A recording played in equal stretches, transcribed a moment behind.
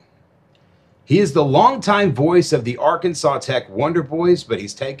He is the longtime voice of the Arkansas Tech Wonder Boys, but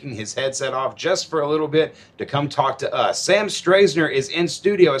he's taking his headset off just for a little bit to come talk to us. Sam Strasner is in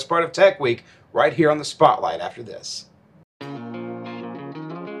studio as part of Tech Week right here on the Spotlight after this.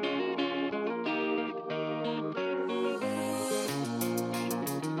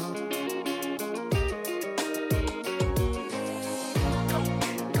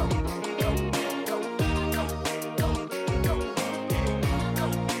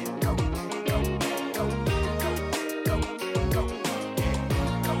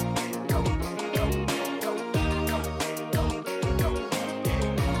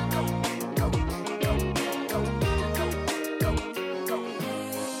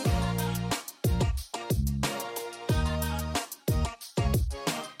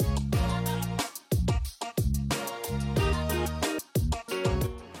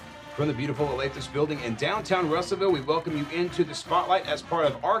 From the beautiful Alathus building in downtown Russellville, we welcome you into the Spotlight as part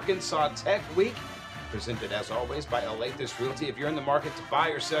of Arkansas Tech Week, presented as always by Alathus Realty. If you're in the market to buy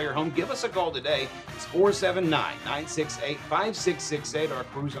or sell your home, give us a call today. It's 479-968-5668. Our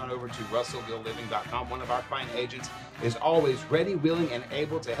cruise on over to russellvilleliving.com. One of our fine agents is always ready, willing, and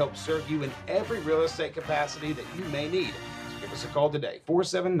able to help serve you in every real estate capacity that you may need. Give us a call today,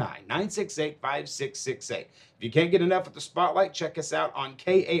 479-968-5668. If you can't get enough of the Spotlight, check us out on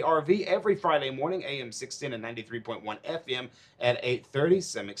KARV every Friday morning, AM 610 and 93.1 FM at 8:30.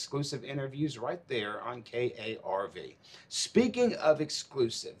 Some exclusive interviews right there on KARV. Speaking of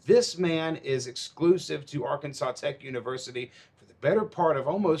exclusive, this man is exclusive to Arkansas Tech University for the better part of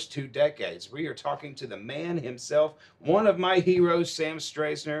almost 2 decades. We are talking to the man himself, one of my heroes, Sam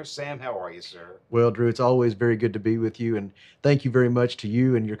Strasner. Sam, how are you, sir? Well, Drew, it's always very good to be with you, and thank you very much to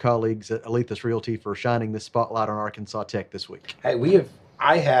you and your colleagues at Alathus Realty for shining this spotlight on Arkansas Tech this week. Hey,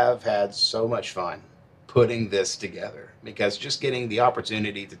 I have had so much fun putting this together, because just getting the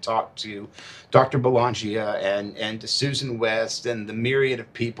opportunity to talk to Dr. Belangia and to Susan West and the myriad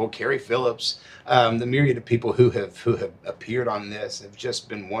of people, Carrie Phillips, the myriad of people who have appeared on this have just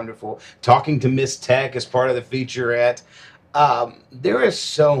been wonderful. Talking to Miss Tech as part of the featurette. There is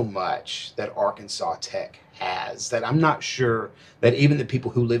so much that Arkansas Tech has that I'm not sure that even the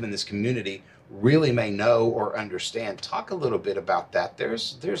people who live in this community really may know or understand. Talk a little bit about that.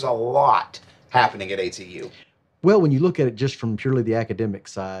 There's a lot happening at ATU. Well, when you look at it just from purely the academic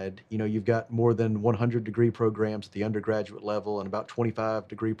side, you've got more than 100 degree programs at the undergraduate level and about 25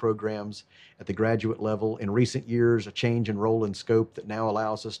 degree programs at the graduate level. In recent years, a change in role and scope that now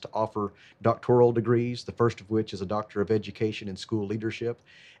allows us to offer doctoral degrees, the first of which is a Doctor of Education in School Leadership.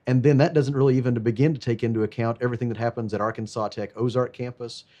 And then that doesn't really even begin to take into account everything that happens at Arkansas Tech Ozark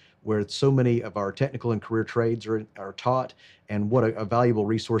campus, where so many of our technical and career trades are taught, and what a valuable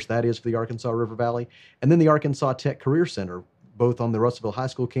resource that is for the Arkansas River Valley. And then the Arkansas Tech Career Center, both on the Russellville High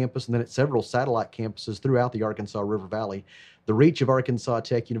School campus and then at several satellite campuses throughout the Arkansas River Valley. The reach of Arkansas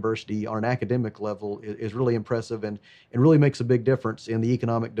Tech University on an academic level is really impressive and really makes a big difference in the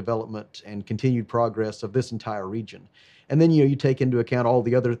economic development and continued progress of this entire region. And then, you take into account all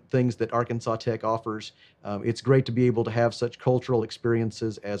the other things that Arkansas Tech offers. It's great to be able to have such cultural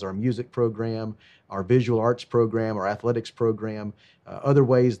experiences as our music program, our visual arts program, our athletics program, other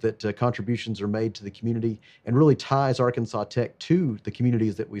ways that contributions are made to the community, and really ties Arkansas Tech to the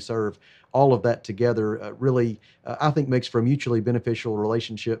communities that we serve. All of that together really, I think, makes for a mutually beneficial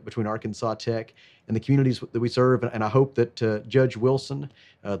relationship between Arkansas Tech and the communities that we serve. And I hope that Judge Wilson,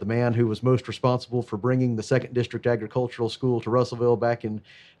 the man who was most responsible for bringing the 2nd District Agricultural School to Russellville back in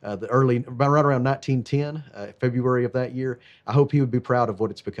right around 1910, February of that year, I hope he would be proud of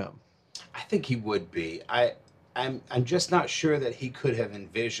what it's become. I think he would be. I'm just not sure that he could have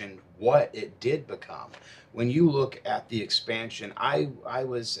envisioned what it did become. When you look at the expansion, I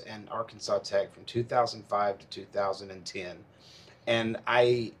was in Arkansas Tech from 2005 to 2010, and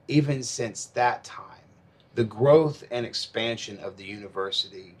even since that time, the growth and expansion of the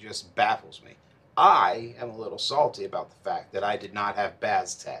university just baffles me. I am a little salty about the fact that I did not have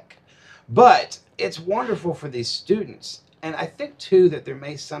Baz Tech, but it's wonderful for these students. And I think, too, that there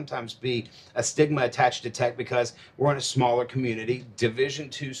may sometimes be a stigma attached to Tech because we're in a smaller community.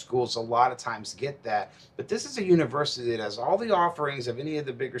 Division II schools a lot of times get that. But this is a university that has all the offerings of any of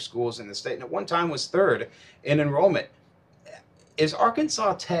the bigger schools in the state, and at one time was 3rd in enrollment. Is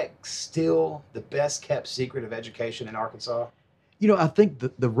Arkansas Tech still the best kept secret of education in Arkansas? I think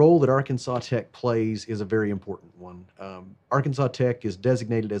the role that Arkansas Tech plays is a very important one. Arkansas Tech is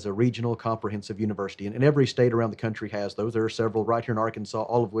designated as a regional comprehensive university, and every state around the country has those. There are several right here in Arkansas,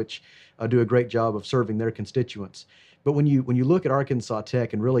 all of which do a great job of serving their constituents. But when you look at Arkansas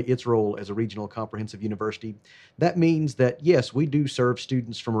Tech and really its role as a regional comprehensive university, that means that yes, we do serve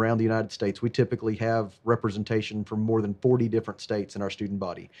students from around the United States. We typically have representation from more than 40 different states in our student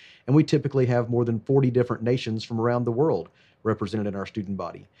body, and we typically have more than 40 different nations from around the world represented in our student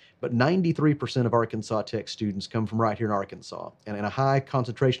body. But 93% of Arkansas Tech students come from right here in Arkansas, and a high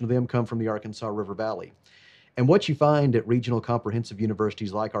concentration of them come from the Arkansas River Valley. And what you find at regional comprehensive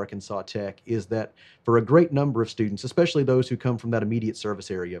universities like Arkansas Tech is that for a great number of students, especially those who come from that immediate service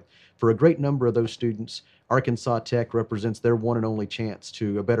area, for a great number of those students, Arkansas Tech represents their one and only chance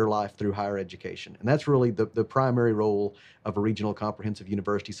to a better life through higher education. And that's really the primary role of a regional comprehensive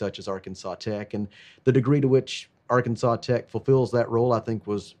university such as Arkansas Tech. And the degree to which Arkansas Tech fulfills that role, I think,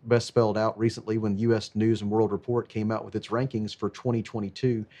 was best spelled out recently when U.S. News and World Report came out with its rankings for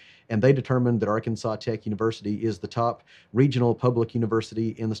 2022. And they determined that Arkansas Tech University is the top regional public university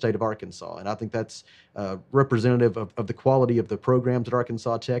in the state of Arkansas. And I think that's representative of the quality of the programs at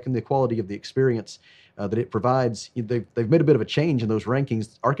Arkansas Tech and the quality of the experience that it provides. They've made a bit of a change in those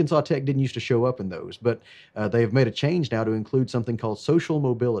rankings. Arkansas Tech didn't used to show up in those, but they have made a change now to include something called social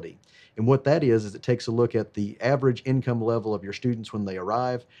mobility. And what that is it takes a look at the average income level of your students when they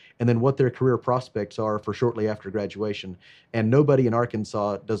arrive, and then what their career prospects are for shortly after graduation. And nobody in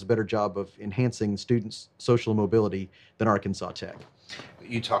Arkansas does a better job of enhancing students' social mobility than Arkansas Tech.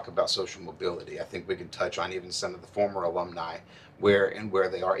 You talk about social mobility. I think we can touch on even some of the former alumni where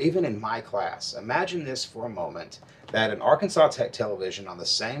they are, even in my class. Imagine this for a moment, that in Arkansas Tech television, on the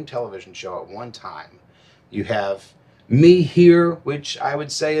same television show at one time, you have me here, which I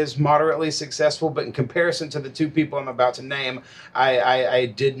would say is moderately successful, but in comparison to the two people I'm about to name,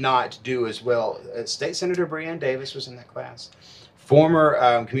 I did not do as well. State Senator Breanne Davis was in that class.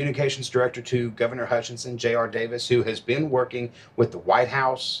 Former communications director to Governor Hutchinson, J.R. Davis, who has been working with the White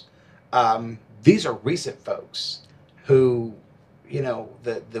House. These are recent folks who,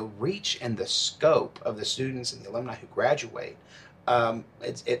 the reach and the scope of the students and the alumni who graduate,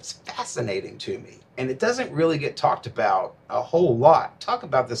 it's fascinating to me. And it doesn't really get talked about a whole lot. Talk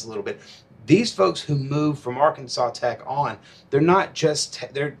about this a little bit. These folks who move from Arkansas Tech on, they're not just,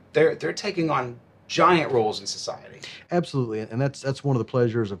 they're taking on giant roles in society. Absolutely, and that's one of the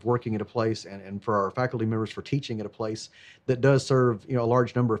pleasures of working at a place, and for our faculty members for teaching at a place that does serve a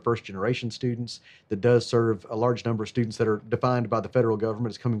large number of first generation students, that does serve a large number of students that are defined by the federal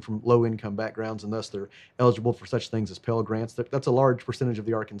government as coming from low income backgrounds, and thus they're eligible for such things as Pell Grants. That's a large percentage of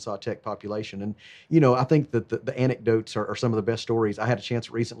the Arkansas Tech population, and I think that the anecdotes are some of the best stories. I had a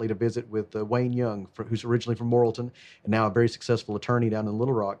chance recently to visit with Wayne Young, who's originally from Morrilton and now a very successful attorney down in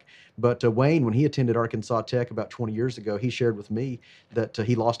Little Rock. But Wayne, when he attended Arkansas Tech about 20 years ago, he shared with me that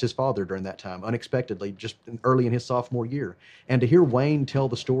he lost his father during that time, unexpectedly, just early in his sophomore year. And to hear Wayne tell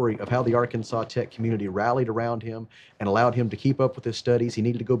the story of how the Arkansas Tech community rallied around him and allowed him to keep up with his studies. He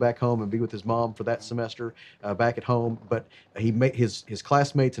needed to go back home and be with his mom for that semester back at home, but he made his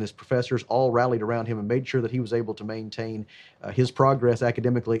classmates and his professors all rallied around him and made sure that he was able to maintain his progress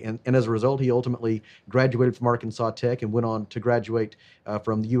academically. And as a result, he ultimately graduated from Arkansas Tech and went on to graduate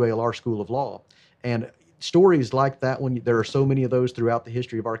from the UALR School of Law. And stories like that one, there are so many of those throughout the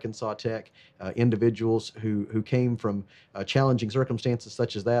history of Arkansas Tech. Individuals who came from challenging circumstances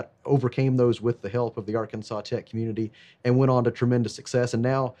such as that, overcame those with the help of the Arkansas Tech community, and went on to tremendous success. And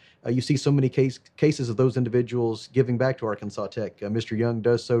now you see so many cases of those individuals giving back to Arkansas Tech. Mr. Young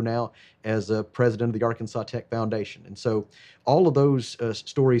does so now as president of the Arkansas Tech Foundation. And so all of those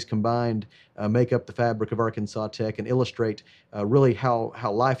stories combined make up the fabric of Arkansas Tech and illustrate really how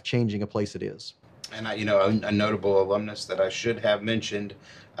life-changing a place it is. And a notable alumnus that I should have mentioned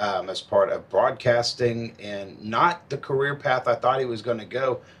as part of broadcasting and not the career path I thought he was going to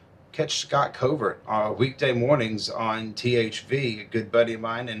go. Catch Scott Covert weekday mornings on THV, a good buddy of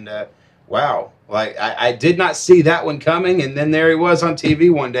mine, and wow, like I did not see that one coming, and then there he was on TV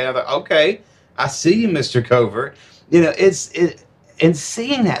one day. I thought, okay, I see you, Mr. Covert. And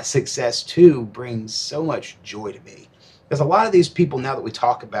seeing that success too brings so much joy to me. Because a lot of these people now that we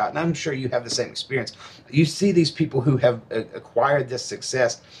talk about, and I'm sure you have the same experience, you see these people who have acquired this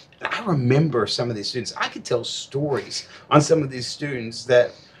success. And I remember some of these students. I could tell stories on some of these students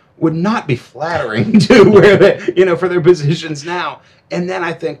that would not be flattering to where they, for their positions now. And then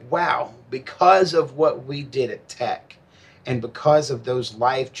I think, wow, because of what we did at Tech and because of those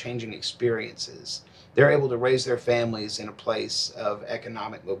life-changing experiences, they're able to raise their families in a place of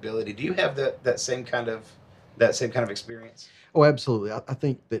economic mobility. Do you have that same kind of experience? Oh, absolutely. I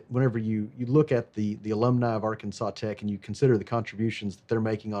think that whenever you look at the alumni of Arkansas Tech and you consider the contributions that they're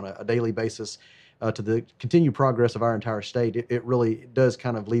making on a daily basis to the continued progress of our entire state, it really does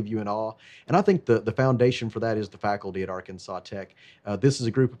kind of leave you in awe. And I think the foundation for that is the faculty at Arkansas Tech. This is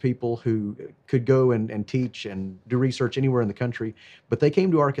a group of people who could go and teach and do research anywhere in the country, but they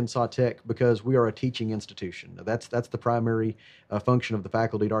came to Arkansas Tech because we are a teaching institution. That's the primary function of the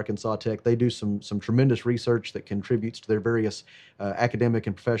faculty at Arkansas Tech. They do some tremendous research that contributes to their various academic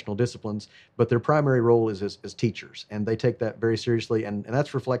and professional disciplines, but their primary role is as teachers, and they take that very seriously, and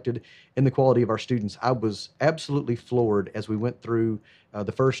that's reflected in the quality of our students. I was absolutely floored as we went through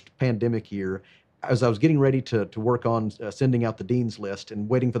the first pandemic year. As I was getting ready to work on sending out the dean's list and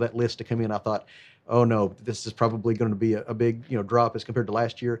waiting for that list to come in, I thought, oh no, this is probably going to be a big drop as compared to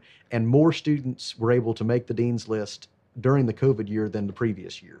last year. And more students were able to make the dean's list during the COVID year than the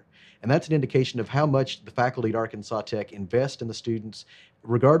previous year. And that's an indication of how much the faculty at Arkansas Tech invest in the students,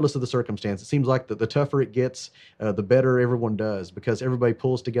 regardless of the circumstance. It seems like the tougher it gets, the better everyone does, because everybody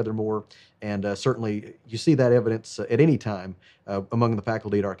pulls together more. And certainly you see that evidence at any time among the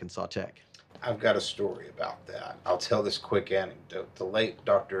faculty at Arkansas Tech. I've got a story about that. I'll tell this quick anecdote. The late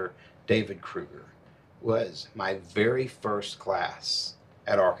Dr. David Kruger was my very first class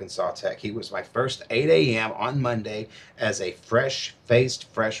at Arkansas Tech. He was my first 8 a.m. on Monday as a fresh-faced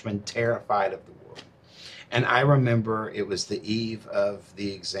freshman, terrified of the world. And I remember it was the eve of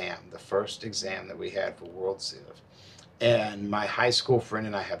the exam, the first exam that we had for World Civ. And my high school friend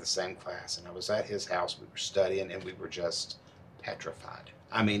and I had the same class, and I was at his house. We were studying, and we were just petrified.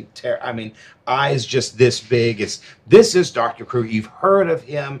 I mean, eyes just this big. This is Dr. Kruger. You've heard of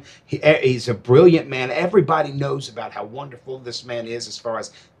him. He's a brilliant man. Everybody knows about how wonderful this man is as far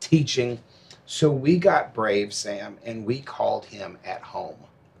as teaching. So we got brave, Sam, and we called him at home.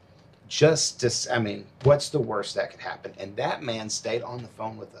 What's the worst that could happen? And that man stayed on the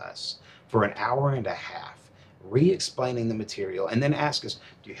phone with us for an hour and a half, re-explaining the material, and then asked us,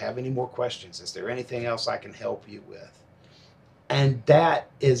 do you have any more questions? Is there anything else I can help you with? And that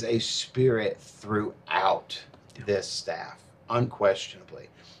is a spirit throughout this staff, unquestionably.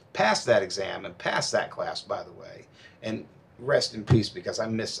 Passed that exam and passed that class, by the way. And rest in peace, because I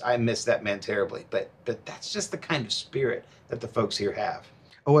miss that man terribly. But that's just the kind of spirit that the folks here have.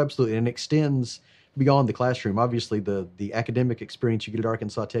 Oh, absolutely. And it extends beyond the classroom. Obviously, the academic experience you get at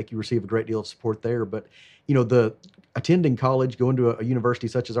Arkansas Tech, you receive a great deal of support there. But, the attending college, going to a university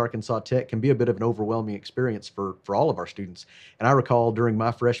such as Arkansas Tech can be a bit of an overwhelming experience for all of our students. And I recall during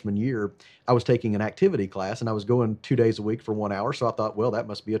my freshman year, I was taking an activity class, and I was going 2 days a week for 1 hour. So I thought, well, that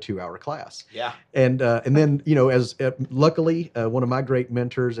must be a 2-hour class. Yeah. And then, as luckily, one of my great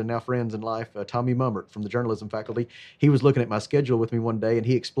mentors and now friends in life, Tommy Mummert from the journalism faculty, he was looking at my schedule with me one day, and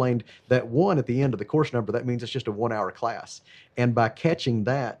he explained that one at the end of the course number, that means it's just a 1-hour class. And by catching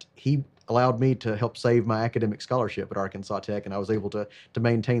that, he allowed me to help save my academic scholarship at Arkansas Tech, and I was able to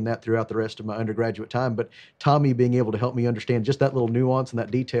maintain that throughout the rest of my undergraduate time. But Tommy being able to help me understand just that little nuance and that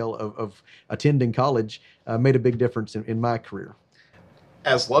detail of attending college made a big difference in my career.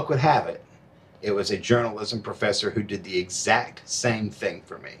 As luck would have it, it was a journalism professor who did the exact same thing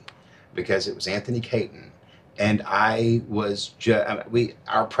for me, because it was Anthony Caton. And I was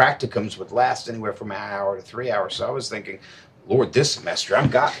our practicums would last anywhere from an hour to 3 hours. So I was thinking, Lord, this semester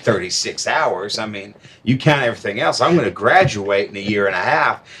I've got 36 hours. I mean, you count everything else, I'm going to graduate in a year and a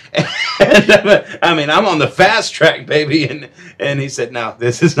half. And, I'm on the fast track, baby. And he said, no,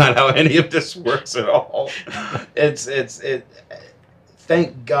 this is not how any of this works at all.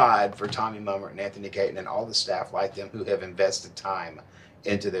 Thank God for Tommy Mummert and Anthony Caton and all the staff like them who have invested time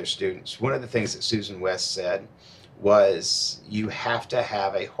into their students. One of the things that Susan West said was, you have to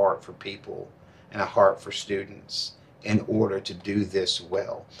have a heart for people and a heart for students in order to do this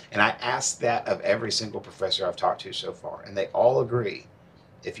well. And I ask that of every single professor I've talked to so far, and they all agree,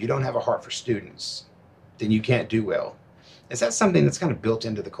 if you don't have a heart for students, then you can't do well. Is that something that's kind of built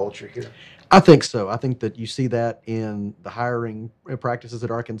into the culture here? I think so. I think that you see that in the hiring practices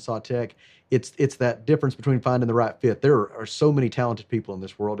at Arkansas Tech. It's that difference between finding the right fit. There are so many talented people in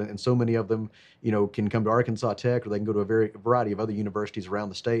this world, and so many of them, can come to Arkansas Tech, or they can go to a variety of other universities around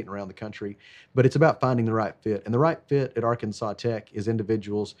the state and around the country. But it's about finding the right fit. And the right fit at Arkansas Tech is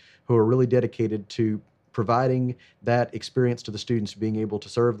individuals who are really dedicated to providing that experience to the students, being able to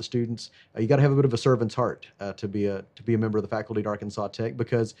serve the students. You got to have a bit of a servant's heart to be a member of the faculty at Arkansas Tech,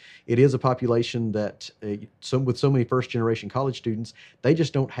 because it is a population that with so many first generation college students, they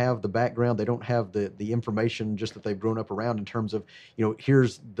just don't have the background, they don't have the information just that they've grown up around in terms of,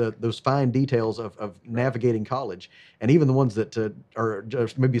 here's those fine details of navigating college. And even the ones that are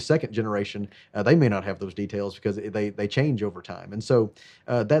just maybe second generation, they may not have those details because they change over time. And so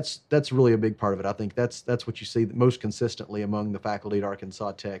that's really a big part of it. I think that's that's what you see most consistently among the faculty at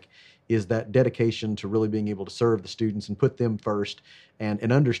Arkansas Tech, is that dedication to really being able to serve the students and put them first,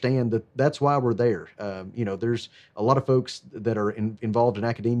 and understand that that's why we're there. There's a lot of folks that are involved in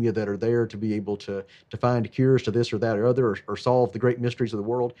academia that are there to be able to find cures to this or that or other, or solve the great mysteries of the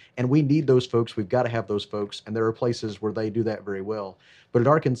world. And we need those folks. We've got to have those folks. And there are places where they do that very well. But at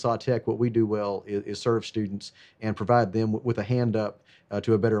Arkansas Tech, what we do well is serve students and provide them with a hand up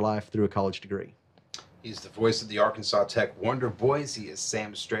to a better life through a college degree. He's the voice of the Arkansas Tech Wonder Boys. He is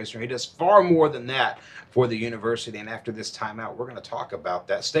Sam Strasner. He does far more than that for the university. And after this timeout, we're going to talk about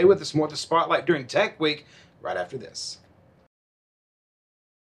that. Stay with us more at the Spotlight during Tech Week right after this.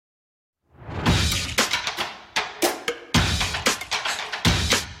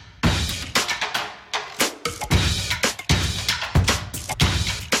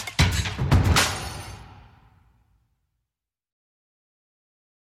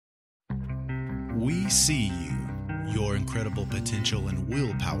 We see you. Your incredible potential and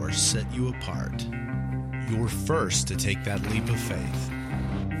willpower set you apart. You're first to take that leap of faith.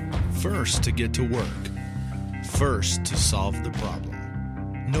 First to get to work. First to solve the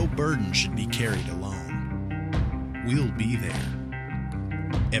problem. No burden should be carried alone. We'll be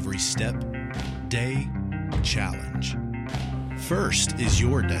there. Every step, day, challenge. First is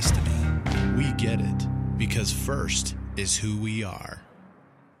your destiny. We get it because first is who we are.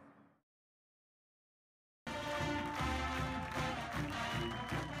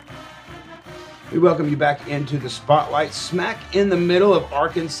 We welcome you back into the Spotlight, smack in the middle of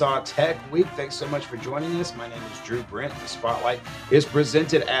Arkansas Tech Week. Thanks so much for joining us. My name is Drew Brent. The Spotlight is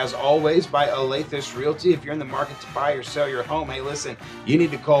presented, as always, by Alathus Realty. If you're in the market to buy or sell your home, hey, listen, you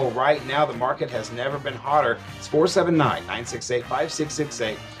need to call right now. The market has never been hotter. It's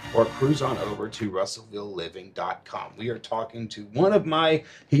 479-968-5668, or cruise on over to russellvilleliving.com. We are talking to one of my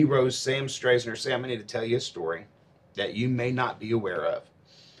heroes, Sam Strasner. Sam, I need to tell you a story that you may not be aware of.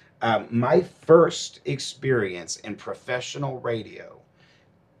 My first experience in professional radio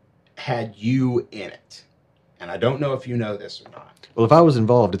had you in it. And I don't know if you know this or not. Well, if I was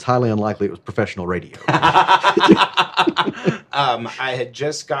involved, it's highly unlikely it was professional radio. I had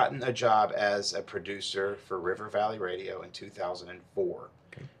just gotten a job as a producer for River Valley Radio in 2004.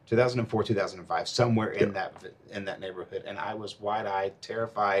 Okay. 2004, 2005, somewhere in that neighborhood. And I was wide-eyed,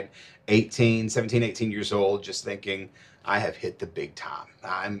 terrified, 17, 18 years old, just thinking, I have hit the big time.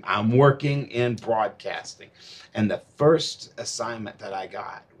 I'm working in broadcasting. And the first assignment that I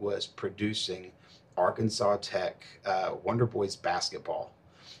got was producing Arkansas Tech Wonder Boys basketball.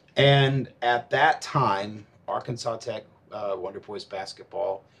 And at that time, Arkansas Tech Wonder Boys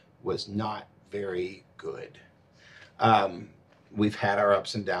basketball was not very good. We've had our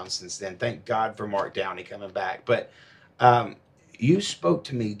ups and downs since then. Thank God for Mark Downey coming back. But you spoke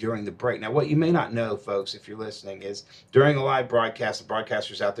to me during the break. Now, what you may not know, folks, if you're listening, is during a live broadcast, the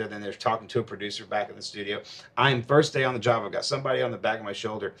broadcaster's out there, then they're talking to a producer back in the studio. I'm first day on the job. I've got somebody on the back of my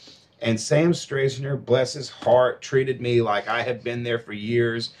shoulder. And Sam Strasner, bless his heart, treated me like I had been there for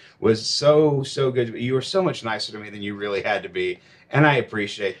years, was so good. You were so much nicer to me than you really had to be. And I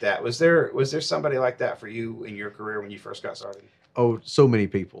appreciate that. Was there somebody like that for you in your career when you first got started? Oh, so many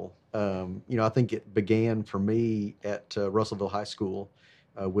people. I think it began for me at Russellville High School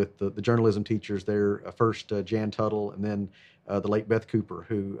with the journalism teachers there. First Jan Tuttle, and then the late Beth Cooper,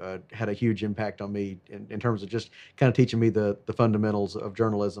 who had a huge impact on me in terms of just kind of teaching me the fundamentals of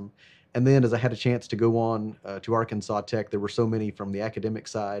journalism. And then as I had a chance to go on to Arkansas Tech, there were so many from the academic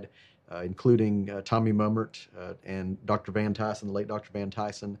side, including Tommy Mummert and Dr. Van Tyson, the late Dr. Van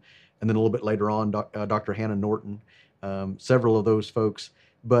Tyson, and then a little bit later on, Dr. Hannah Norton. Several of those folks,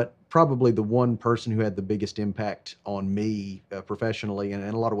 but probably the one person who had the biggest impact on me professionally and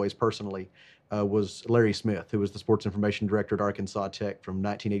in a lot of ways personally was Larry Smith, who was the sports information director at Arkansas Tech from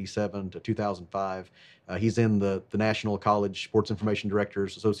 1987 to 2005. He's in the National College Sports Information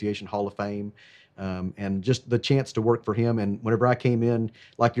Directors Association Hall of Fame. And just the chance to work for him. And whenever I came in,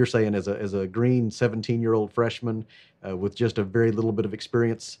 like you're saying, as a green 17-year-old freshman with just a very little bit of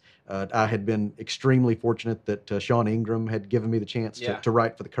experience, I had been extremely fortunate that Sean Ingram had given me the chance to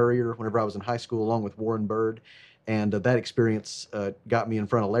write for the Courier whenever I was in high school, along with Warren Bird. And that experience got me in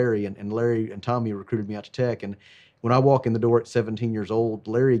front of Larry, and Larry and Tommy recruited me out to Tech. And when I walk in the door at 17 years old,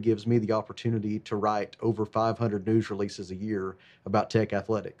 Larry gives me the opportunity to write over 500 news releases a year about Tech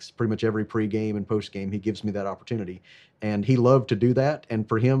athletics. Pretty much every pregame and postgame, he gives me that opportunity. And he loved to do that. And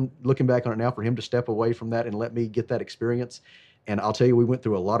for him, looking back on it now, for him to step away from that and let me get that experience. And I'll tell you, we went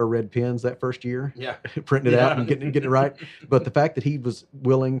through a lot of red pens that first year, printing it out and getting it right. But the fact that he was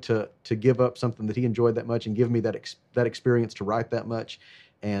willing to give up something that he enjoyed that much and give me that experience to write that much,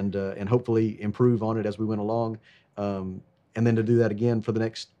 and hopefully improve on it as we went along. And then to do that again for the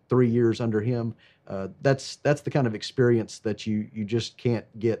next 3 years under him, that's the kind of experience that you just can't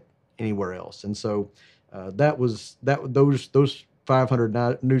get anywhere else. And so those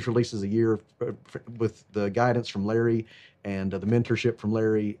 500 news releases a year with the guidance from Larry and the mentorship from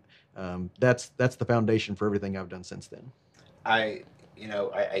Larry. That's the foundation for everything I've done since then. I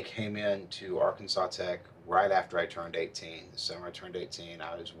came into Arkansas Tech right after I turned 18. The summer I turned 18,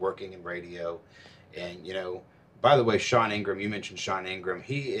 I was working in radio. And, by the way, Sean Ingram, you mentioned Sean Ingram.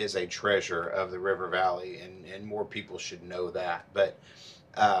 He is a treasure of the River Valley, and more people should know that. But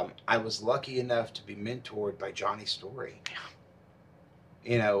I was lucky enough to be mentored by Johnny Story.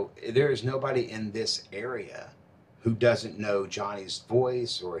 There is nobody in this area who doesn't know Johnny's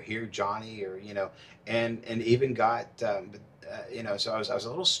voice or hear Johnny, or and even got so I was a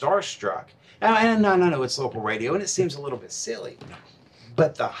little starstruck. And no, it's local radio, and it seems a little bit silly,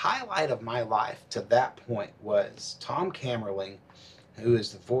 but the highlight of my life to that point was Tom Kammerling, who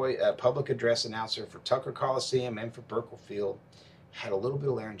is the public address announcer for Tucker Coliseum and for Burkle Field, had a little bit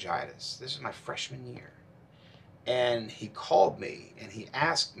of laryngitis. This was my freshman year, and he called me and he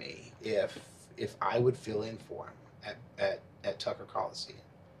asked me if I would fill in for him at Tucker Coliseum.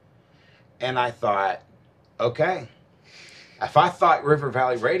 And I thought, okay, if I thought River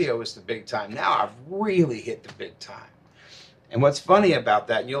Valley Radio was the big time, now I've really hit the big time. And what's funny about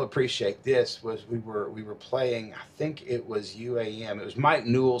that, and you'll appreciate this, was we were playing, I think it was UAM. It was Mike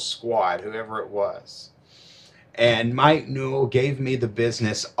Newell's squad, whoever it was. And Mike Newell gave me the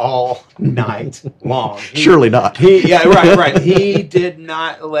business all night long. Surely not. Right. He did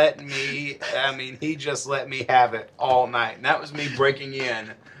not let me, he just let me have it all night. And that was me breaking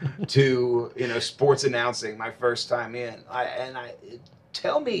in to, sports announcing my first time in.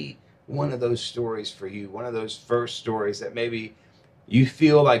 Tell me one of those stories for you, one of those first stories that maybe you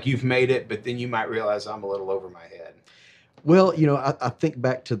feel like you've made it, but then you might realize I'm a little over my head. Well, I think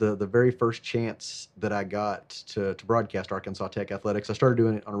back to the very first chance that I got to broadcast Arkansas Tech athletics. I started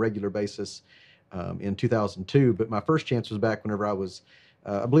doing it on a regular basis in 2002, but my first chance was back whenever I was,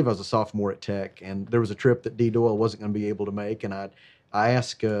 I believe I was a sophomore at Tech, and there was a trip that Dee Doyle wasn't going to be able to make, and I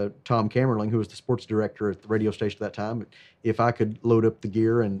asked Tom Kammerling, who was the sports director at the radio station at that time, if I could load up the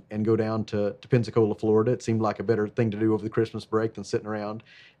gear and go down to Pensacola, Florida. It seemed like a better thing to do over the Christmas break than sitting around.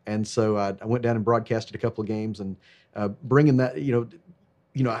 And so I went down and broadcasted a couple of games, and bringing that,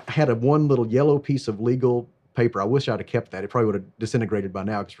 I had one little yellow piece of legal paper. I wish I'd have kept that. It probably would have disintegrated by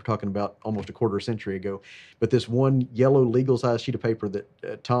now because we're talking about almost a quarter century ago. But this one yellow legal-sized sheet of paper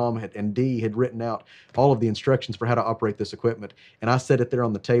that Tom and Dee had written out all of the instructions for how to operate this equipment. And I set it there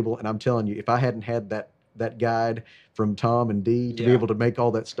on the table, and I'm telling you, if I hadn't had that guide from Tom and Dee to be able to make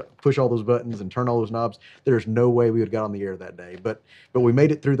all that stuff, push all those buttons and turn all those knobs, there's no way we would have got on the air that day. But we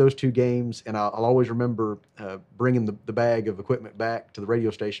made it through those two games, and I'll always remember bringing the bag of equipment back to the radio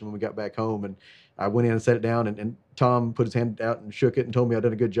station when we got back home, and I went in and set it down, and Tom put his hand out and shook it and told me I'd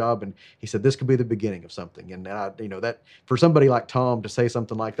done a good job, and he said this could be the beginning of something. And that for somebody like Tom to say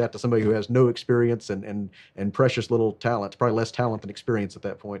something like that to somebody who has no experience and precious little talent, probably less talent than experience at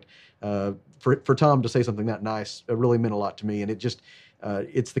that point, for Tom to say something that nice really meant a lot to me. And it just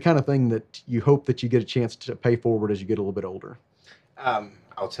it's the kind of thing that you hope that you get a chance to pay forward as you get a little bit older.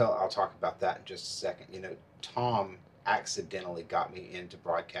 I'll talk about that in just a second. Tom accidentally got me into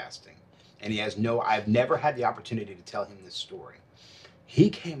broadcasting. And I've never had the opportunity to tell him this story. He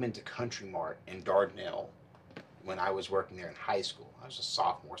came into Country Mart in Dardanelle when I was working there in high school. I was a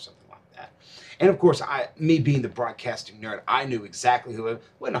sophomore, something like that. And of course, me being the broadcasting nerd, I knew exactly who.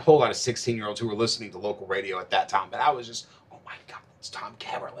 Wasn't a whole lot of 16-year-olds who were listening to local radio at that time, but I was just, oh my God, it's Tom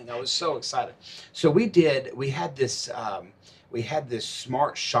Kammerling. I was so excited. So we had this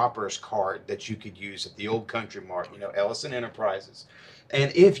smart shoppers card that you could use at the old Country Mart, Ellison Enterprises. And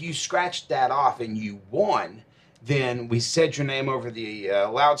if you scratched that off and you won, then we said your name over the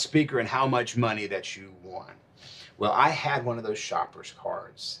loudspeaker and how much money that you won. Well, I had one of those shoppers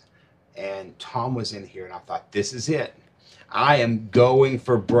cards, and Tom was in here, and I thought, this is it. I am going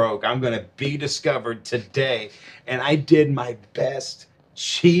for broke. I'm going to be discovered today. And I did my best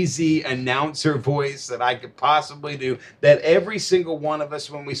cheesy announcer voice that I could possibly do, that every single one of us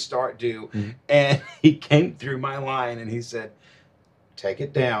when we start do. Mm-hmm. And he came through my line, and he said, take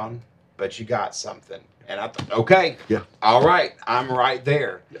it down, but you got something. And I thought, okay, all right, I'm right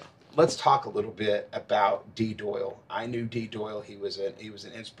there. Yeah. Let's talk a little bit about Dee Doyle. I knew Dee Doyle. He was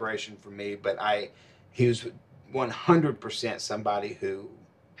an inspiration for me, but he was 100% somebody who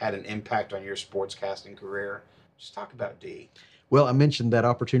had an impact on your sportscasting career. Just talk about Dee. Well, I mentioned that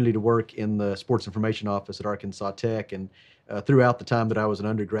opportunity to work in the sports information office at Arkansas Tech, and throughout the time that I was an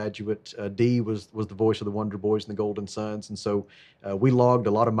undergraduate. Dee was the voice of the Wonder Boys and the Golden Sons, and so we logged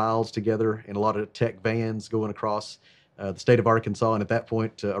a lot of miles together in a lot of tech vans going across the state of Arkansas, and at that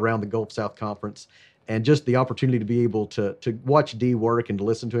point around the Gulf South Conference, and just the opportunity to be able to watch Dee work and to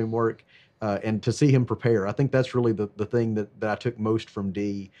listen to him work. And to see him prepare, I think that's really the thing that I took most from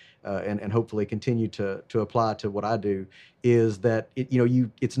Dee, and hopefully continue to apply to what I do, is that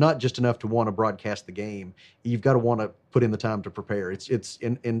it's not just enough to want to broadcast the game. You've got to want to put in the time to prepare. It's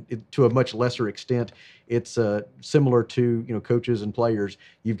to a much lesser extent, it's similar to coaches and players.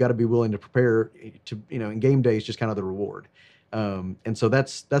 You've got to be willing to prepare to and game day is just kind of the reward. And so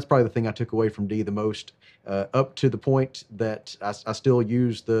that's probably the thing I took away from Dee the most, up to the point that I still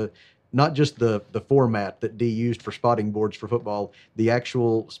use not just the format that Dee used for spotting boards for football, the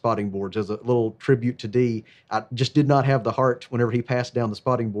actual spotting boards. As a little tribute to Dee, I just did not have the heart whenever he passed down the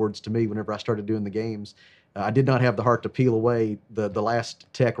spotting boards to me whenever I started doing the games. I did not have the heart to peel away the last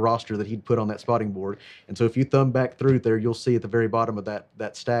Tech roster that he'd put on that spotting board. And so if you thumb back through there, you'll see at the very bottom of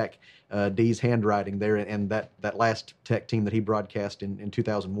that stack, Dee's handwriting there, and that last Tech team that he broadcast in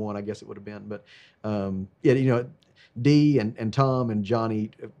 2001, I guess it would have been. But Dee and Tom and Johnny,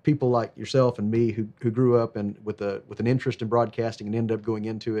 people like yourself and me who grew up and with an interest in broadcasting and ended up going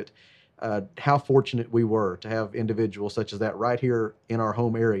into it, how fortunate we were to have individuals such as that right here in our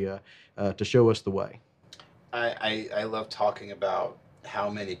home area to show us the way. I love talking about how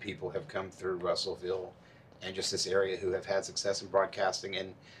many people have come through Russellville and just this area who have had success in broadcasting.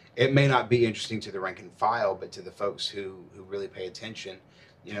 And it may not be interesting to the rank and file, but to the folks who really pay attention,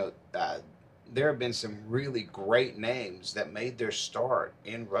 there have been some really great names that made their start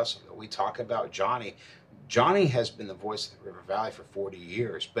in Russellville. We talk about Johnny. Johnny has been the voice of the River Valley for 40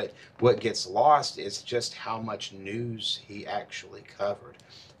 years, but what gets lost is just how much news he actually covered.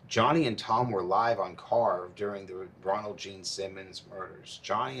 Johnny and Tom were live on Carve during the Ronald Gene Simmons murders.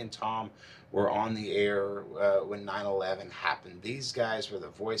 Johnny and Tom were on the air when 9/11 happened. These guys were the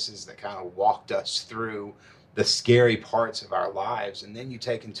voices that kind of walked us through the scary parts of our lives. And then you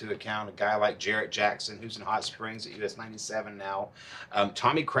take into account a guy like Jarrett Jackson, who's in Hot Springs at US 97 now,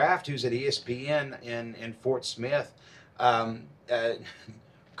 Tommy Kraft, who's at ESPN in Fort Smith, Kermit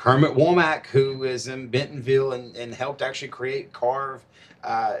Womack, who is in Bentonville and helped actually create Carve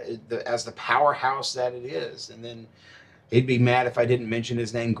as the powerhouse that it is. And then he'd be mad if I didn't mention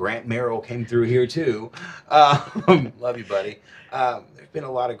his name. Grant Merrill came through here too. Love you, buddy. There's been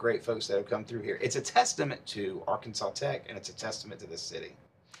a lot of great folks that have come through here. It's a testament to Arkansas Tech, and it's a testament to this city.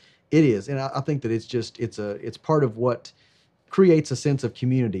 It is, and I think that it's part of what creates a sense of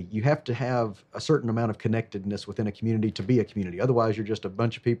community. You have to have a certain amount of connectedness within a community to be a community. Otherwise, you're just a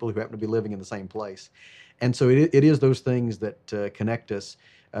bunch of people who happen to be living in the same place. And so it is those things that connect us,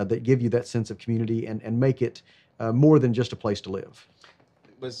 that give you that sense of community and make it more than just a place to live.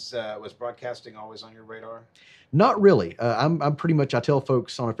 Was broadcasting always on your radar? Not really. I'm pretty much, I tell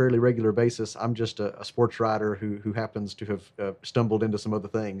folks on a fairly regular basis, I'm just a sports writer who happens to have stumbled into some other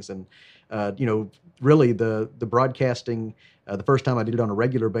things. And, really the broadcasting, the first time I did it on a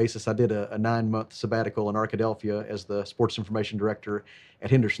regular basis, I did a 9-month sabbatical in Arkadelphia as the sports information director at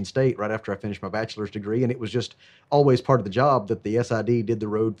Henderson State right after I finished my bachelor's degree. And it was just always part of the job that the SID did the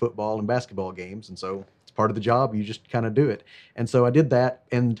road football and basketball games. And so it's part of the job. You just kind of do it. And so I did that.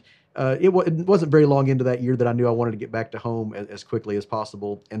 And it wasn't very long into that year that I knew I wanted to get back to home as quickly as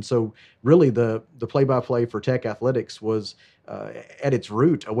possible. And so really the play-by-play for Tech Athletics was at its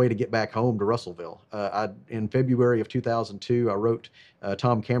root a way to get back home to Russellville. In February of 2002, I wrote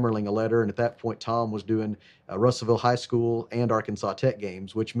Tom Kammerling a letter, and at that point Tom was doing Russellville High School and Arkansas Tech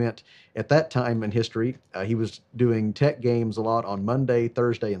games, which meant at that time in history he was doing Tech games a lot on Monday,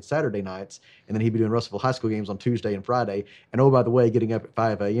 Thursday, and Saturday nights, and then he'd be doing Russellville High School games on Tuesday and Friday, and oh, by the way, getting up at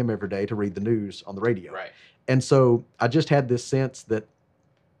 5 a.m. every day to read the news on the radio. Right. And so I just had this sense that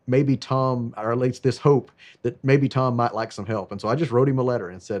maybe Tom, or at least this hope that maybe Tom might like some help. And so I just wrote him a letter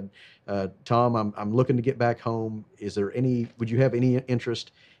and said, Tom, I'm looking to get back home. Would you have any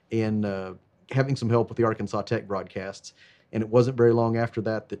interest in having some help with the Arkansas Tech broadcasts? And it wasn't very long after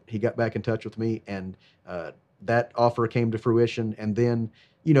that he got back in touch with me, and that offer came to fruition. And then,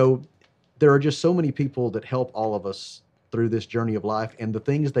 there are just so many people that help all of us through this journey of life, and the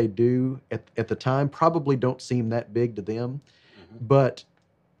things they do at the time probably don't seem that big to them, but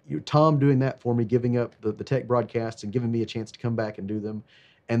Tom doing that for me, giving up the Tech broadcasts and giving me a chance to come back and do them.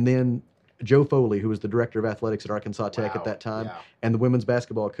 And then Joe Foley, who was the director of athletics at Arkansas Tech at that time, and the women's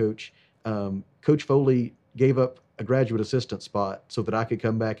basketball coach, Coach Foley gave up a graduate assistant spot so that I could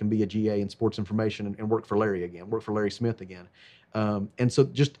come back and be a GA in sports information and work for Larry Smith again. And so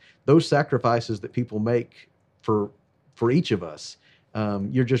just those sacrifices that people make for for each of us.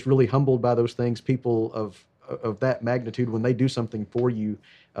 You're just really humbled by those things. People of that magnitude, when they do something for you,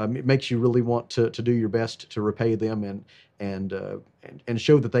 it makes you really want to do your best to repay them and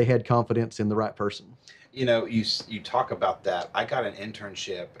show that they had confidence in the right person. You know, you talk about that. I got an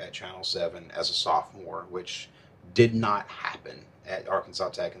internship at Channel 7 as a sophomore, which did not happen at Arkansas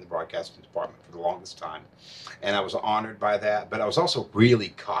Tech in the broadcasting department for the longest time. And I was honored by that, but I was also really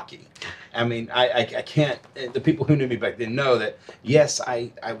cocky. I mean, I can't, the people who knew me back then know that, yes,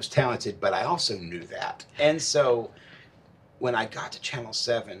 I was talented, but I also knew that. And so when I got to Channel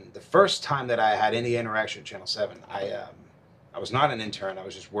 7, the first time that I had any interaction with Channel 7, I was not an intern. I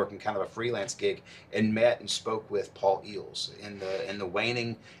was just working kind of a freelance gig, and met and spoke with Paul Eels in the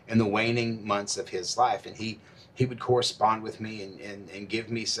waning months of his life, and he would correspond with me and give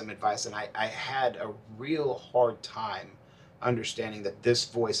me some advice, and I had a real hard time understanding that this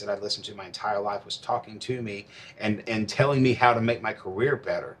voice that I'd listened to my entire life was talking to me and telling me how to make my career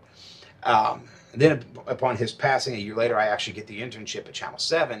better. Then upon his passing, a year later, I actually get the internship at Channel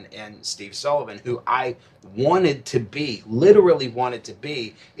 7, and Steve Sullivan, who I wanted to be, literally wanted to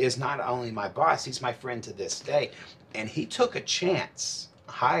be, is not only my boss, he's my friend to this day. And he took a chance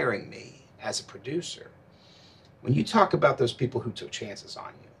hiring me as a producer. When you talk about those people who took chances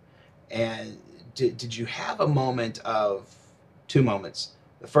on you, and did you have a moment of, two moments,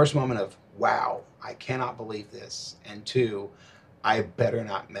 the first moment of, wow, I cannot believe this, and two, I better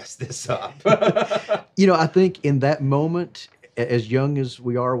not mess this up. I think in that moment, as young as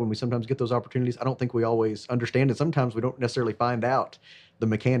we are, when we sometimes get those opportunities, I don't think we always understand it. Sometimes we don't necessarily find out the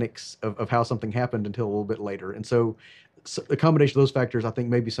mechanics of how something happened until a little bit later. And so a combination of those factors, I think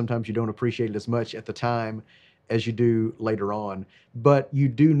maybe sometimes you don't appreciate it as much at the time as you do later on. But you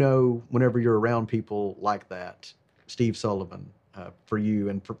do know whenever you're around people like that, Steve Sullivan, for you,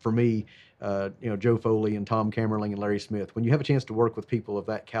 and for me, Joe Foley and Tom Kammerling and Larry Smith. When you have a chance to work with people of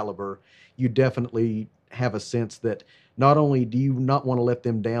that caliber, you definitely have a sense that not only do you not want to let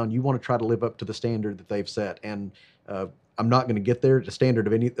them down, you want to try to live up to the standard that they've set. And I'm not going to get there, the standard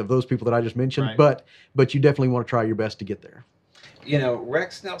of any of those people that I just mentioned, right. but you definitely want to try your best to get there.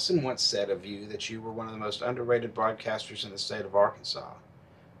 Rex Nelson once said of you that you were one of the most underrated broadcasters in the state of Arkansas.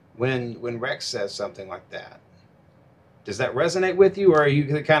 When Rex says something like that, does that resonate with you, or are you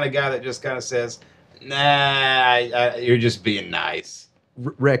the kind of guy that just kind of says, nah, you're just being nice?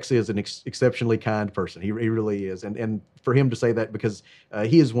 Rex is an exceptionally kind person. He really is. And for him to say that, because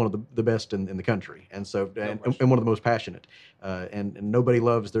he is one of the best in the country. And so, and one of the most passionate. And nobody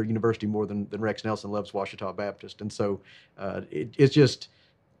loves their university more than Rex Nelson loves Ouachita Baptist. And so it's just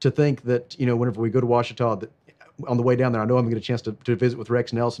to think that, whenever we go to Ouachita, that on the way down there, I know I'm going to get a chance to visit with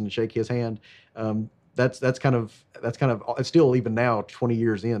Rex Nelson and shake his hand. That's kind of it's still, even now 20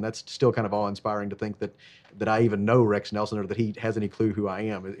 years in, that's still kind of awe-inspiring to think that I even know Rex Nelson, or that he has any clue who I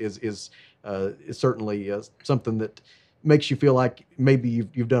am is certainly something that makes you feel like maybe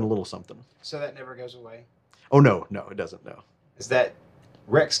you've done a little something. So that never goes away? Oh, no, it doesn't, no. Is that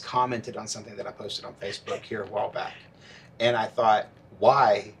Rex commented on something that I posted on Facebook here a while back, and I thought,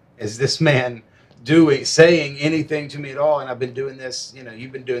 why is this man saying anything to me at all? And I've been doing this,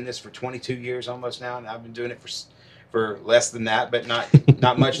 you've been doing this for 22 years almost now, and I've been doing it for less than that, but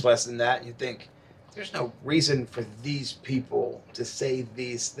not much less than that. And you think there's no reason for these people to say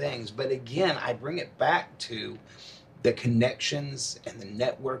these things. But again, I bring it back to the connections and the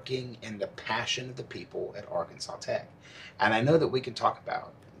networking and the passion of the people at Arkansas Tech. And I know that we can talk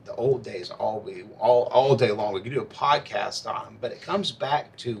about the old days all day long. We can do a podcast on them, but it comes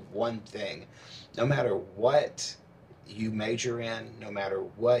back to one thing. No matter what you major in, no matter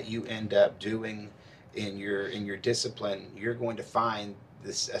what you end up doing in your discipline, you're going to find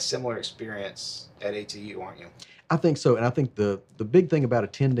a similar experience at ATU, aren't you? I think so. And I think the big thing about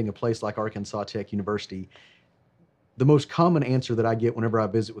attending a place like Arkansas Tech University, the most common answer that I get whenever I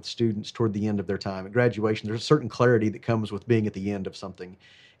visit with students toward the end of their time at graduation, there's a certain clarity that comes with being at the end of something.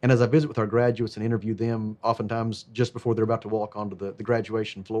 And as I visit with our graduates and interview them, oftentimes just before they're about to walk onto the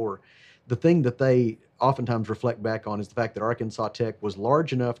graduation floor, the thing that they oftentimes reflect back on is the fact that Arkansas Tech was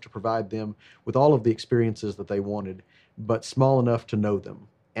large enough to provide them with all of the experiences that they wanted, but small enough to know them.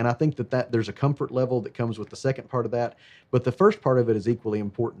 And I think that there's a comfort level that comes with the second part of that. But the first part of it is equally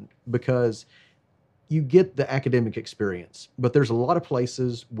important, because you get the academic experience, but there's a lot of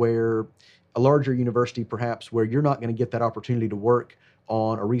places where a larger university, perhaps, where you're not going to get that opportunity to work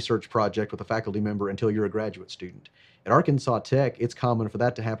on a research project with a faculty member until you're a graduate student. At Arkansas Tech, it's common for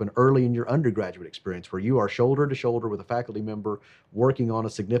that to happen early in your undergraduate experience, where you are shoulder to shoulder with a faculty member working on a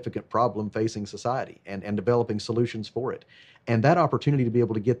significant problem facing society and developing solutions for it. And that opportunity to be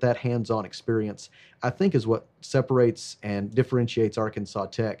able to get that hands-on experience, I think, is what separates and differentiates Arkansas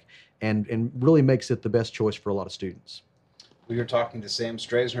Tech and really makes it the best choice for a lot of students. We are talking to Sam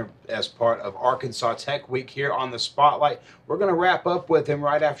Strasner as part of Arkansas Tech Week here on the Spotlight. We're going to wrap up with him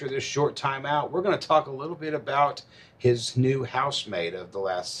right after this short timeout. We're going to talk a little bit about his new housemate of the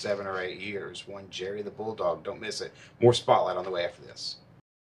last 7 or 8 years, one Jerry the Bulldog. Don't miss it. More Spotlight on the way after this.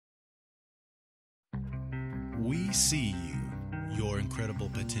 We see you. Your incredible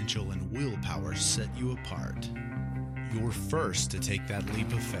potential and willpower set you apart. You're first to take that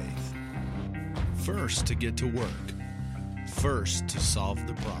leap of faith. First to get to work. First to solve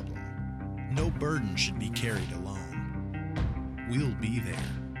the problem. No burden should be carried alone. We'll be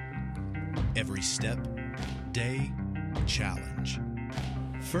there. Every step, day, challenge.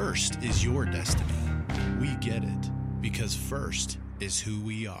 First is your destiny. We get it because first is who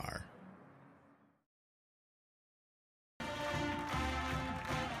we are.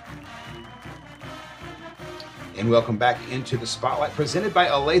 And welcome back into the Spotlight, presented by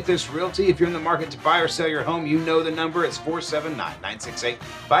Alathus Realty. If you're in the market to buy or sell your home, you know the number. It's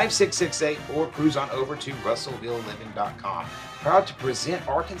 479-968-5668, or cruise on over to russellvilleliving.com. Proud to present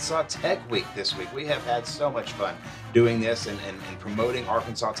Arkansas Tech Week this week. We have had so much fun doing this and promoting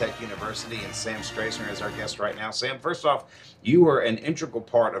Arkansas Tech University, and Sam Strasner is our guest right now. Sam, first off, you were an integral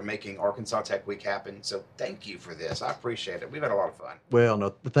part of making Arkansas Tech Week happen, so thank you for this. I appreciate it. We've had a lot of fun. Well,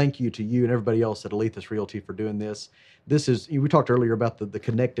 no, thank you to you and everybody else at Alathus Realty for doing this. This is, we talked earlier about the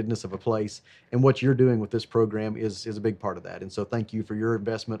connectedness of a place, and what you're doing with this program is a big part of that. And so thank you for your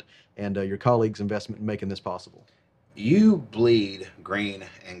investment and your colleagues' investment in making this possible. You bleed green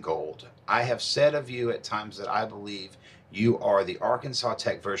and gold. I have said of you at times that I believe you are the Arkansas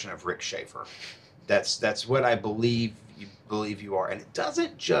Tech version of Rick Schaefer. That's what I believe you are. And it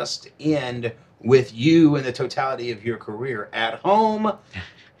doesn't just end with you and the totality of your career. At home,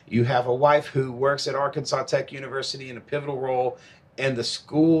 you have a wife who works at Arkansas Tech University in a pivotal role, and the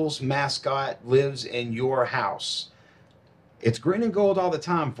school's mascot lives in your house. It's green and gold all the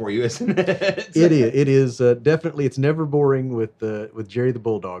time for you, isn't it? It is definitely. It's never boring with Jerry the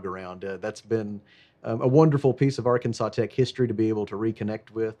Bulldog around. That's been a wonderful piece of Arkansas Tech history to be able to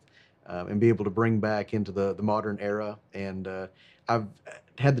reconnect with and be able to bring back into the modern era. And I've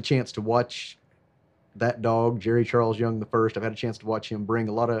had the chance to watch that dog, Jerry Charles Young the First. I've had a chance to watch him bring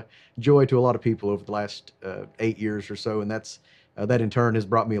a lot of joy to a lot of people over the last 8 years or so, and that in turn has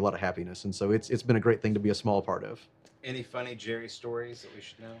brought me a lot of happiness. And so it's been a great thing to be a small part of. Any funny Jerry stories that we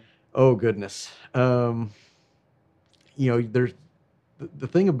should know? Oh, goodness. There's the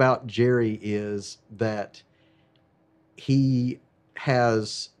thing about Jerry is that he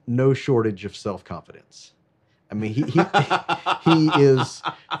has no shortage of self-confidence. I mean, he is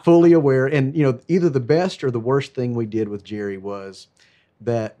fully aware. And, either the best or the worst thing we did with Jerry was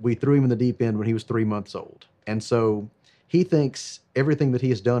that we threw him in the deep end when he was 3 months old. And so he thinks everything that he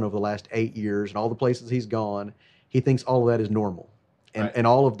has done over the last 8 years and all the places he's gone, he thinks all of that is normal. And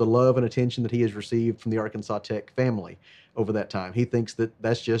all of the love and attention that he has received from the Arkansas Tech family over that time, he thinks that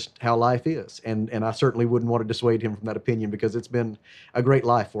that's just how life is. And I certainly wouldn't want to dissuade him from that opinion, because it's been a great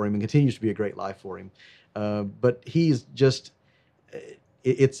life for him and continues to be a great life for him. But he's just,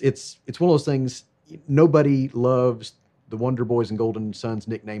 it's one of those things. Nobody loves the Wonder Boys and Golden Sons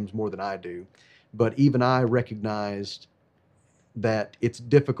nicknames more than I do. But even I recognized that it's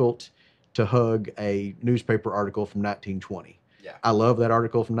difficult to hug a newspaper article from 1920. Yeah. I love that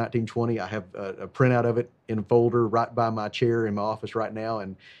article from 1920. I have a printout of it in a folder right by my chair in my office right now,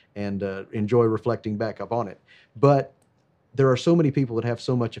 and enjoy reflecting back up on it. But there are so many people that have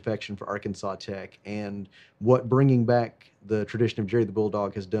so much affection for Arkansas Tech, and what bringing back the tradition of Jerry the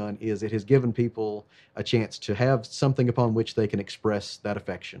Bulldog has done is it has given people a chance to have something upon which they can express that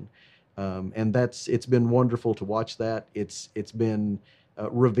affection. And it's been wonderful to watch that. It's been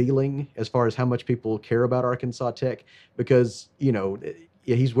revealing as far as how much people care about Arkansas Tech, because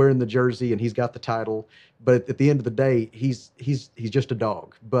he's wearing the jersey and he's got the title, but at the end of the day, he's just a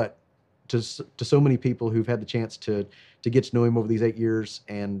dog. But to so many people who've had the chance to get to know him over these 8 years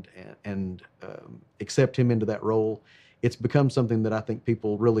and accept him into that role, it's become something that I think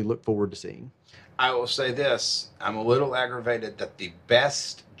people really look forward to seeing. I will say this: I'm a little aggravated that the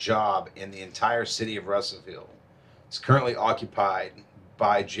best job in the entire city of Russellville is currently occupied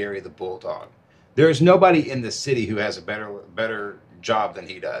by Jerry the Bulldog. There is nobody in the city who has a better job than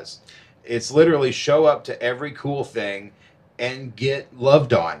he does. It's literally show up to every cool thing and get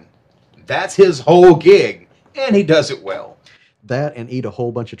loved on. That's his whole gig, and he does it well. That and eat a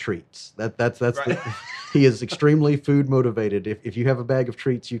whole bunch of treats. That's Right. he is extremely food motivated. If you have a bag of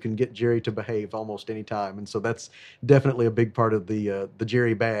treats, you can get Jerry to behave almost any time, and so that's definitely a big part of the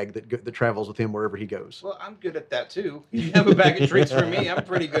Jerry bag that travels with him wherever he goes. Well, I'm good at that too. You have a bag of treats for me. I'm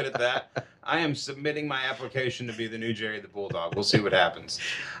pretty good at that. I am submitting my application to be the new Jerry the Bulldog. We'll see what happens.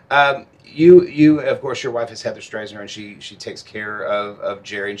 You, of course, your wife is Heather Strasner, and she takes care of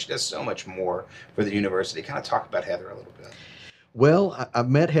Jerry, and she does so much more for the university. Kind of talk about Heather a little bit. Well, I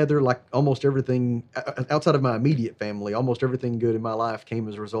met Heather like almost everything outside of my immediate family. Almost everything good in my life came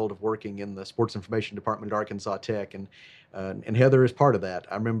as a result of working in the sports information department at Arkansas Tech, and Heather is part of that.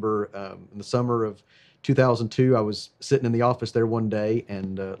 I remember in the summer of 2002, I was sitting in the office there one day,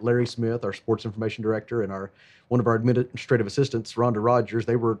 and Larry Smith, our sports information director, and one of our administrative assistants, Rhonda Rogers,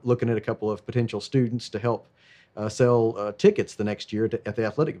 they were looking at a couple of potential students to help sell tickets the next year at the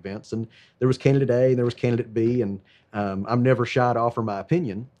athletic events. And there was candidate A and there was candidate B, and I'm never shy to offer my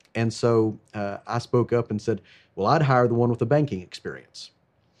opinion. And so I spoke up and said, well, I'd hire the one with the banking experience.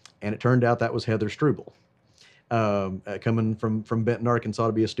 And it turned out that was Heather Struble, coming from Benton, Arkansas,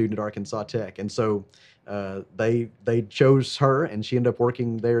 to be a student at Arkansas Tech. And so they chose her, and she ended up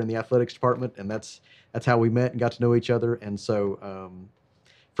working there in the athletics department, and that's how we met and got to know each other. And so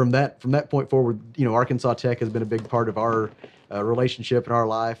from that point forward, Arkansas Tech has been a big part of our relationship in our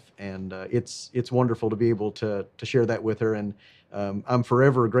life, and it's wonderful to be able to share that with her. And I'm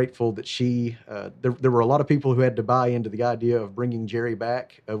forever grateful that she. There were a lot of people who had to buy into the idea of bringing Jerry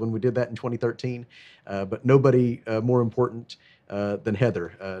back when we did that in 2013, but nobody more important than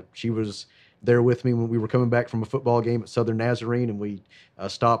Heather. She was there with me when we were coming back from a football game at Southern Nazarene, and we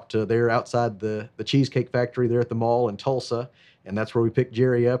stopped there outside the Cheesecake Factory there at the mall in Tulsa. And that's where we picked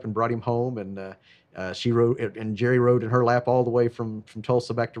Jerry up and brought him home. And she rode, and Jerry rode in her lap all the way from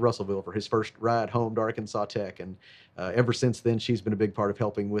Tulsa back to Russellville for his first ride home to Arkansas Tech. And ever since then, she's been a big part of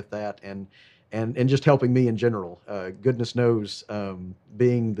helping with that and just helping me in general. Goodness knows,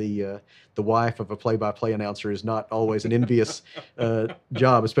 being the wife of a play-by-play announcer is not always an envious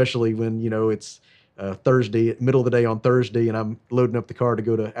job, especially when it's Thursday, middle of the day on Thursday, and I'm loading up the car to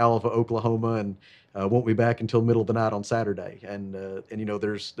go to Alva, Oklahoma, and won't be back until middle of the night on Saturday. And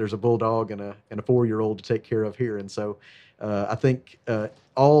there's a bulldog and a 4-year-old to take care of here. And so I think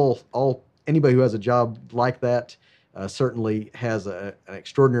all anybody who has a job like that certainly has an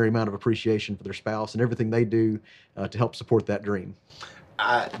extraordinary amount of appreciation for their spouse and everything they do to help support that dream.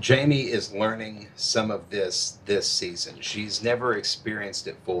 Jamie is learning some of this season. She's never experienced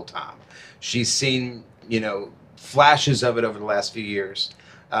it full time. She's seen, flashes of it over the last few years.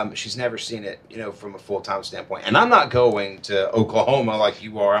 She's never seen it, from a full-time standpoint. And I'm not going to Oklahoma like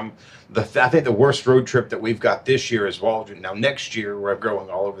you are. I think the worst road trip that we've got this year is Waldron. Now, next year, we're going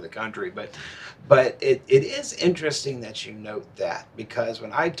all over the country. But it is interesting that you note that, because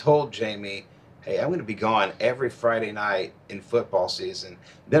when I told Jamie, hey, I'm going to be gone every Friday night in football season,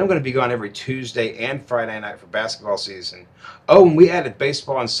 then I'm going to be gone every Tuesday and Friday night for basketball season. Oh, and we added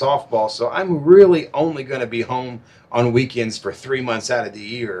baseball and softball, so I'm really only going to be home on weekends for 3 months out of the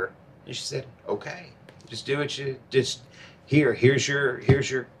year. And she said, okay, just do what you just here's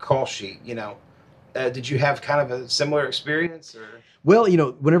your call sheet. Did you have kind of a similar experience? Or? Well,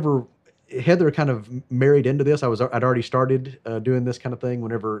 whenever Heather kind of married into this, I'd already started doing this kind of thing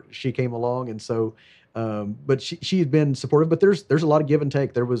whenever she came along, and so but she had been supportive. But there's a lot of give and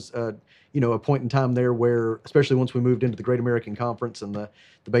take. There was a point in time there where, especially once we moved into the Great American Conference and the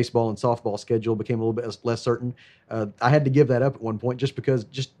baseball and softball schedule became a little bit less certain, I had to give that up at one point, just because,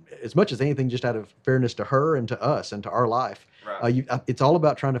 just as much as anything, just out of fairness to her and to us and to our life. Right. It's all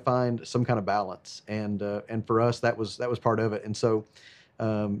about trying to find some kind of balance, and for us that was part of it. And so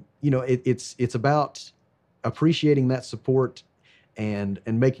it's about appreciating that support and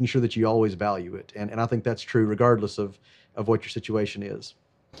making sure that you always value it. And I think that's true regardless of what your situation is.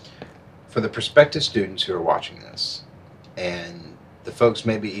 For the prospective students who are watching this, and the folks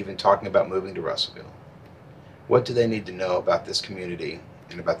maybe even talking about moving to Russellville, what do they need to know about this community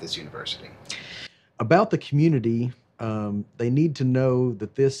and about this university? About the community, they need to know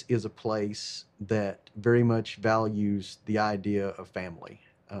that this is a place that very much values the idea of family.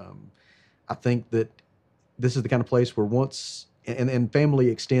 I think that this is the kind of place where and family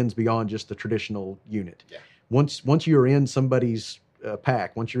extends beyond just the traditional unit. Yeah. Once you're in somebody's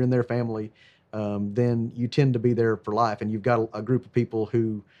pack, once you're in their family, then you tend to be there for life, and you've got a group of people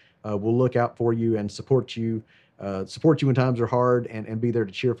who will look out for you and support you when times are hard, and be there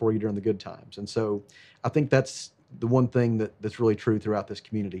to cheer for you during the good times. And so I think that's the one thing that's really true throughout this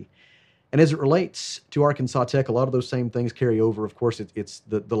community. And as it relates to Arkansas Tech, a lot of those same things carry over. Of course, it's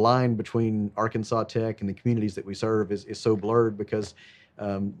the line between Arkansas Tech and the communities that we serve is so blurred because,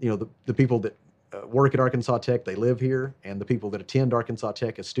 the people that work at Arkansas Tech, they live here, and the people that attend Arkansas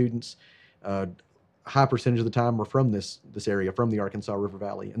Tech as students, a high percentage of the time are from this area, from the Arkansas River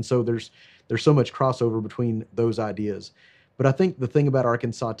Valley. And so there's so much crossover between those ideas. But I think the thing about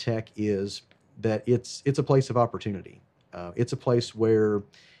Arkansas Tech is that it's a place of opportunity. It's a place where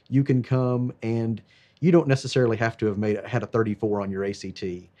you can come and you don't necessarily have to have had a 34 on your ACT.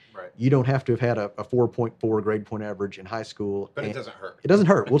 Right. You don't have to have had a 4.4 grade point average in high school. But it doesn't hurt. It doesn't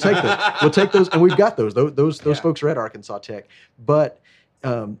hurt. We'll take those. We'll take those, and we've got those. Those folks are at Arkansas Tech. But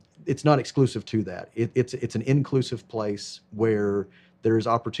it's not exclusive to that. It's an inclusive place where there's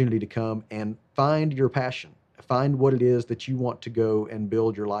opportunity to come and find your passion. Find what it is that you want to go and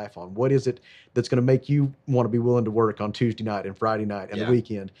build your life on. What is it that's going to make you want to be willing to work on Tuesday night and Friday night and the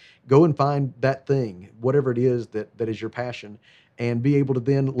weekend? Go and find that thing, whatever it is that is your passion, and be able to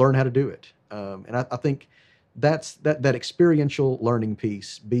then learn how to do it. And I think that's that experiential learning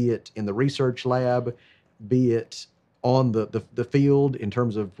piece, be it in the research lab, be it on the field in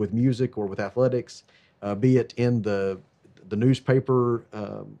terms of with music or with athletics, be it in the newspaper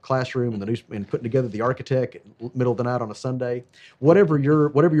classroom and putting together the architect middle of the night on a Sunday, whatever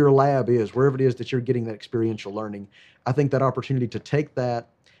your lab is, wherever it is that you're getting that experiential learning, I think that opportunity to take that,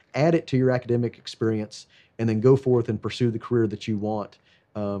 add it to your academic experience, and then go forth and pursue the career that you want.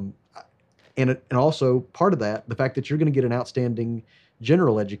 And also part of that, the fact that you're going to get an outstanding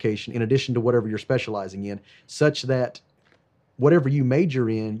general education in addition to whatever you're specializing in, such that whatever you major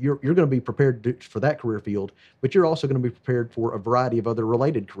in, you're going to be prepared for that career field, but you're also going to be prepared for a variety of other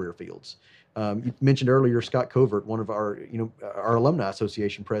related career fields. You mentioned earlier Scott Covert, one of our Alumni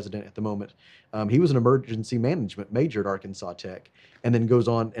Association president at the moment. He was an emergency management major at Arkansas Tech, and then goes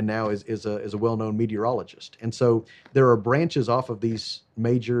on and now is a well-known meteorologist. And so there are branches off of these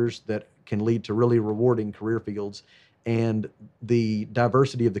majors that can lead to really rewarding career fields. And the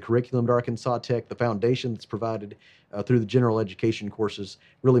diversity of the curriculum at Arkansas Tech, the foundation that's provided through the general education courses,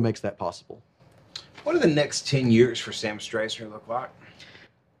 really makes that possible. What do the next 10 years for Sam Strasner look like?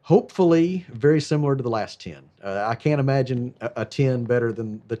 Hopefully very similar to the last 10. I can't imagine a 10 better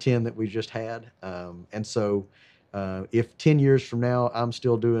than the 10 that we just had. And so if 10 years from now I'm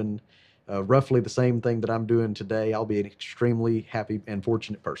still doing roughly the same thing that I'm doing today, I'll be an extremely happy and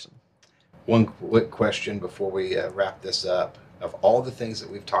fortunate person. One quick question before we wrap this up. Of all the things that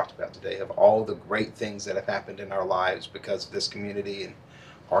we've talked about today, of all the great things that have happened in our lives because of this community and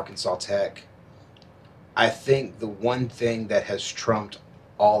Arkansas Tech, I think the one thing that has trumped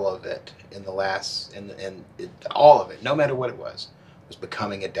all of it in the last, all of it, no matter what it was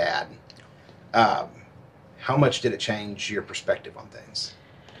becoming a dad. How much did it change your perspective on things?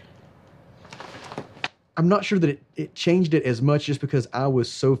 I'm not sure that it changed it as much, just because I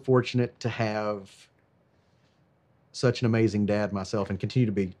was so fortunate to have such an amazing dad myself, and continue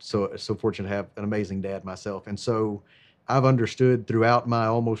to be so fortunate to have an amazing dad myself. And so I've understood throughout my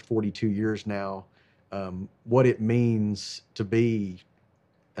almost 42 years now what it means to be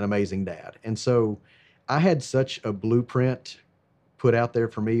an amazing dad. And so I had such a blueprint put out there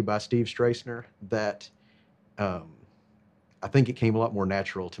for me by Steve Strasner that I think it came a lot more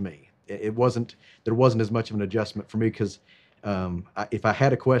natural to me. There wasn't as much of an adjustment for me, because if I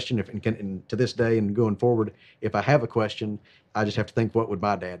had a question, and to this day and going forward, if I have a question, I just have to think, what would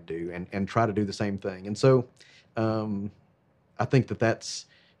my dad do, and try to do the same thing. And so I think that's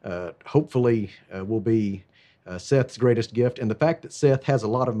hopefully will be Seth's greatest gift, and the fact that Seth has a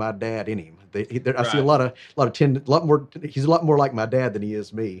lot of my dad in him. I see a lot more. He's a lot more like my dad than he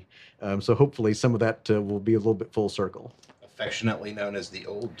is me. So hopefully some of that will be a little bit full circle. Affectionately known as the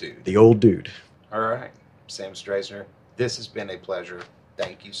old dude. The old dude. All right, Sam Strasner, this has been a pleasure.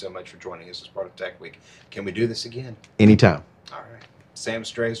 Thank you so much for joining us as part of Tech Week. Can we do this again? Anytime. All right. Sam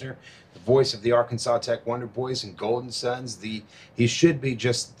Strasner, the voice of the Arkansas Tech Wonder Boys and Golden Sons. He should be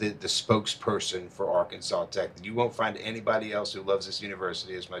just the spokesperson for Arkansas Tech. You won't find anybody else who loves this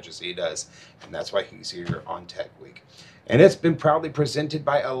university as much as he does, and that's why he's here on Tech Week. And it's been proudly presented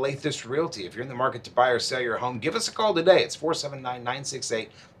by Alathus Realty. If you're in the market to buy or sell your home, give us a call today. It's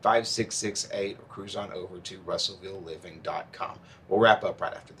 479-968-5668, or cruise on over to russellvilleliving.com. We'll wrap up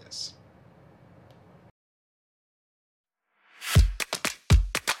right after this.